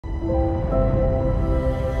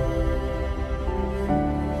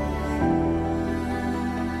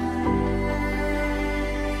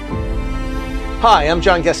Hi, I'm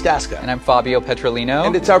John Gasdaska. And I'm Fabio Petrolino.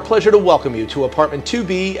 And it's our pleasure to welcome you to apartment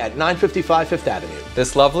 2B at 955 Fifth Avenue.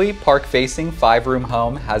 This lovely, park-facing, 5-room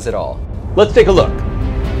home has it all. Let's take a look.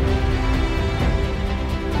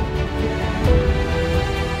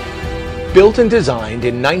 Built and designed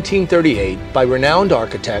in 1938 by renowned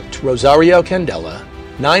architect Rosario Candela,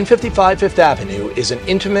 955 Fifth Avenue is an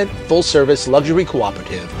intimate, full-service luxury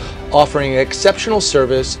cooperative offering exceptional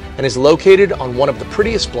service and is located on one of the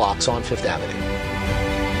prettiest blocks on Fifth Avenue.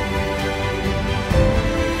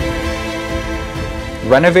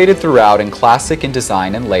 Renovated throughout and classic in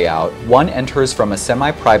design and layout, one enters from a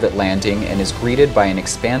semi-private landing and is greeted by an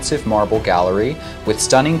expansive marble gallery with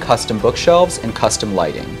stunning custom bookshelves and custom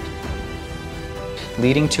lighting,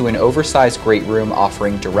 leading to an oversized great room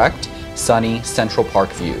offering direct, sunny Central Park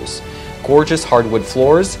views. Gorgeous hardwood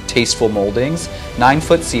floors, tasteful moldings,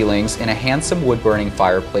 9-foot ceilings, and a handsome wood-burning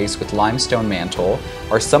fireplace with limestone mantle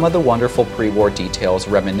are some of the wonderful pre-war details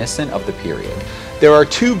reminiscent of the period. There are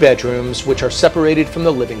 2 bedrooms which are separated from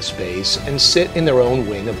the living space and sit in their own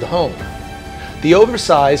wing of the home. The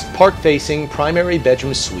oversized park-facing primary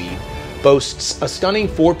bedroom suite boasts a stunning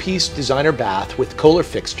 4-piece designer bath with Kohler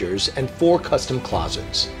fixtures and 4 custom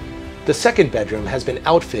closets. The second bedroom has been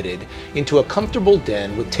outfitted into a comfortable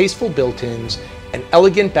den with tasteful built-ins, an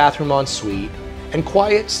elegant bathroom ensuite, and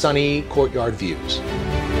quiet, sunny courtyard views.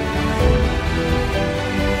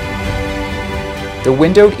 The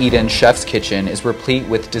windowed Eden Chef's Kitchen is replete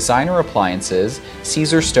with designer appliances,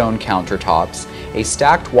 Caesar stone countertops, a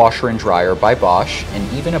stacked washer and dryer by Bosch,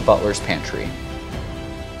 and even a butler's pantry.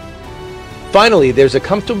 Finally, there's a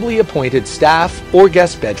comfortably appointed staff or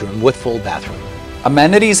guest bedroom with full bathroom.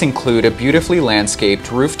 Amenities include a beautifully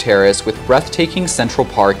landscaped roof terrace with breathtaking Central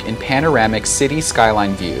Park and panoramic city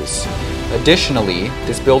skyline views. Additionally,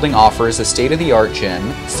 this building offers a state-of-the-art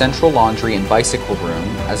gym, central laundry and bicycle room,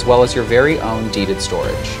 as well as your very own deeded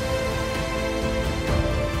storage.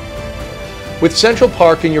 With Central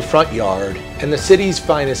Park in your front yard and the city's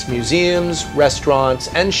finest museums, restaurants,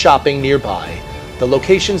 and shopping nearby, the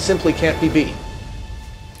location simply can't be beat.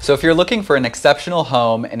 So if you're looking for an exceptional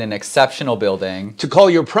home in an exceptional building, to call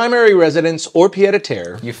your primary residence or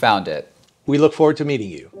pied-à-terre, you found it. We look forward to meeting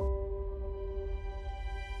you.